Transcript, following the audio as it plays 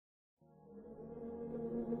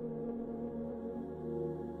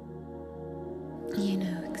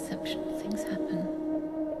exceptional things happen.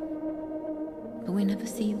 But we never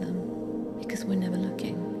see them because we're never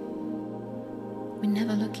looking. We're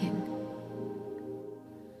never looking.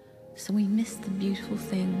 So we miss the beautiful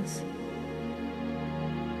things.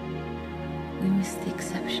 We miss the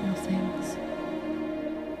exceptional things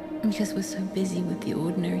because we're so busy with the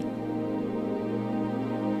ordinary.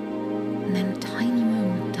 And then a tiny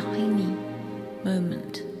moment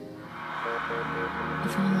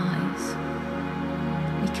of our lives,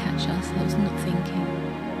 we catch ourselves not thinking,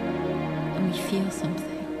 and we feel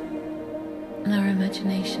something, and our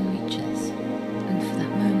imagination reaches, and for that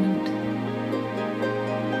moment,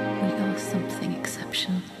 we are something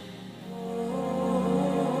exceptional.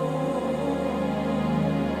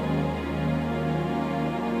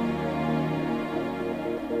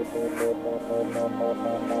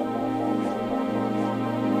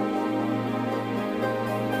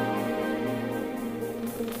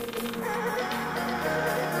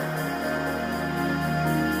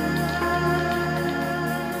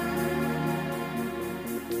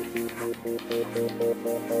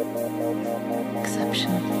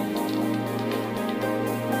 Exceptional.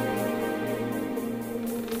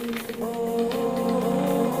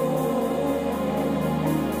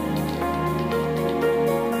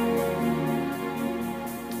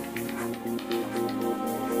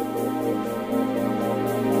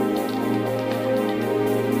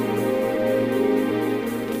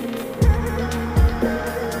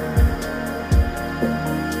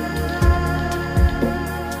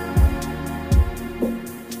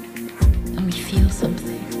 And we feel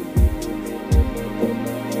something.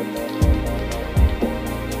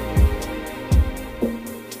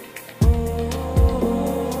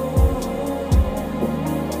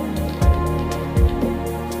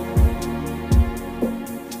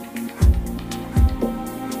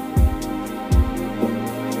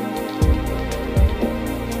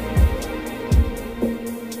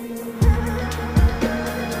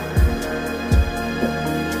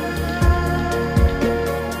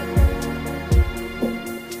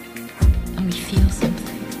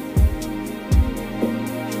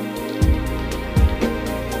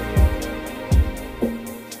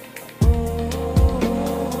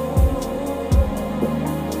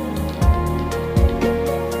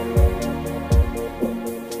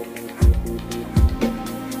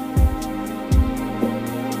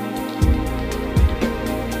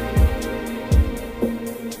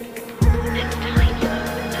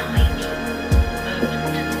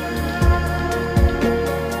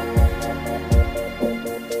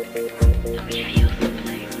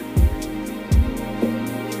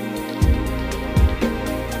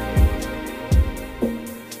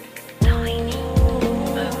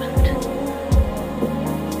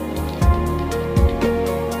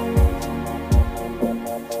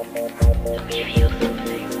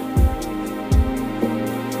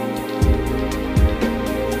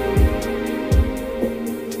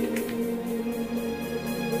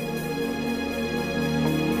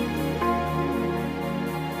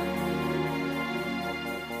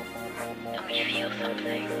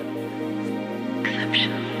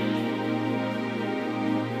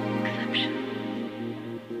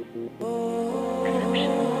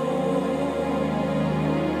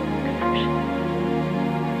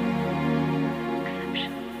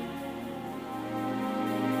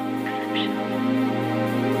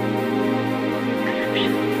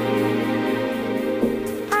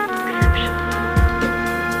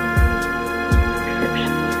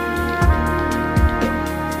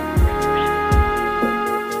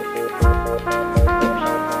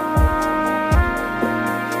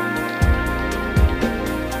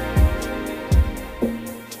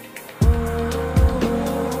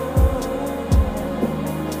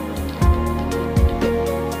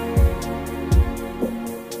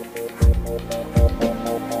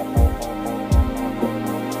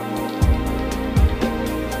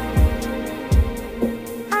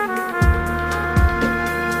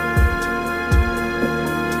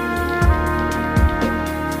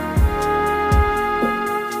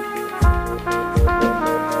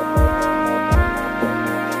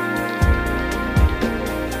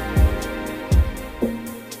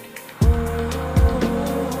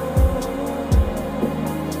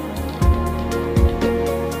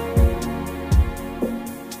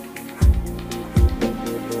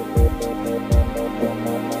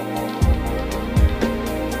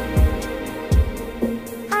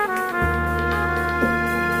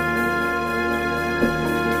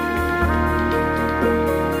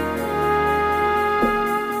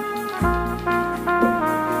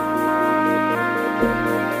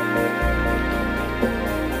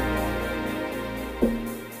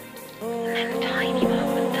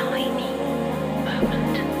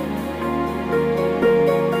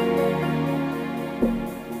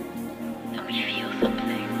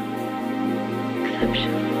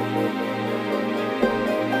 perception.